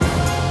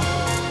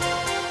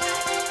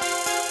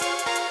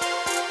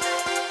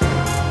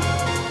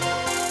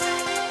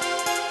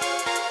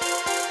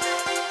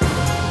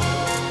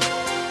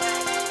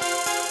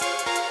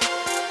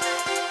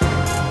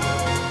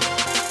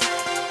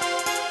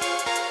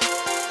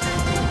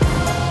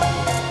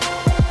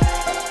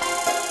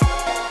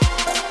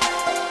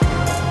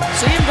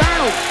Sam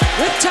Darnold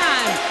with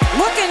time,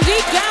 looking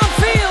deep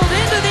downfield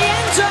into the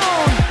end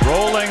zone.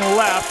 Rolling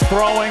left,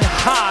 throwing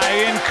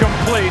high,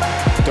 incomplete.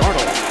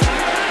 Darnold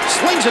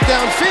slings it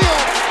downfield.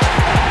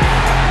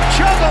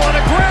 Juggle and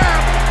a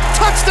grab.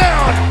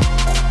 Touchdown!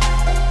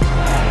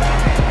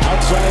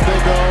 Outside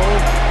they go.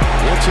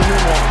 It's a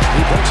new one.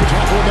 He breaks a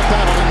tackle in the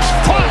battle and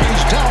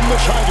flies down the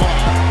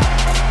sideline.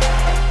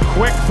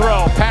 Quick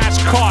throw, pass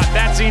caught.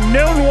 That's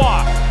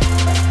Inunwa.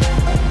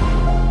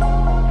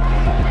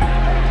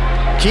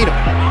 Keenum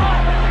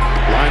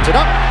lines it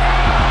up.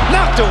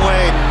 Knocked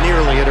away,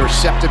 nearly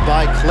intercepted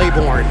by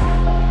Claiborne.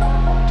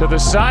 To the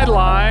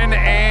sideline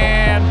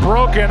and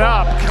broken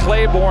up.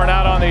 Claiborne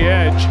out on the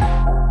edge.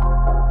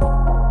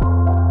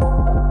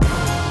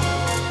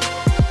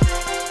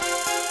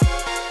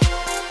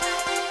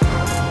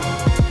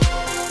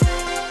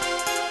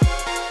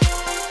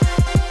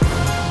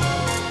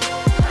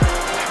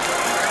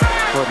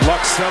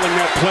 Luck selling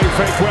that play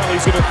fake well.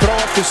 He's going to throw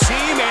up the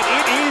seam, and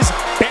it is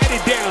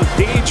batted down.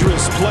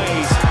 Dangerous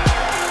plays.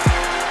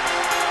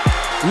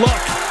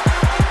 Luck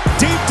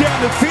deep down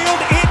the field.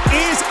 It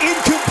is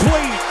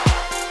incomplete.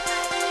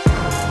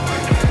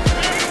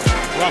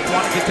 Luck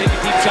wanted to take a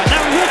deep shot.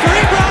 Now look for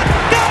Ebron.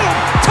 Got him.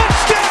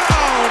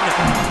 Touchdown.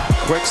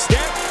 Quick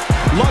step.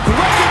 Luck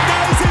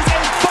recognizes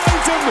and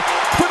finds him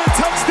for the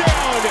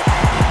touchdown.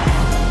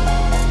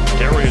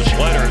 Darius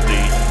Leonard,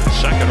 the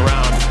second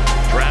round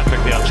draft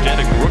pick, the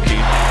outstanding rookie.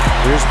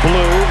 Here's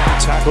Blue,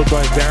 tackled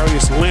by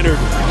Darius Leonard.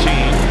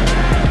 Team,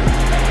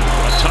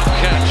 a tough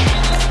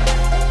catch.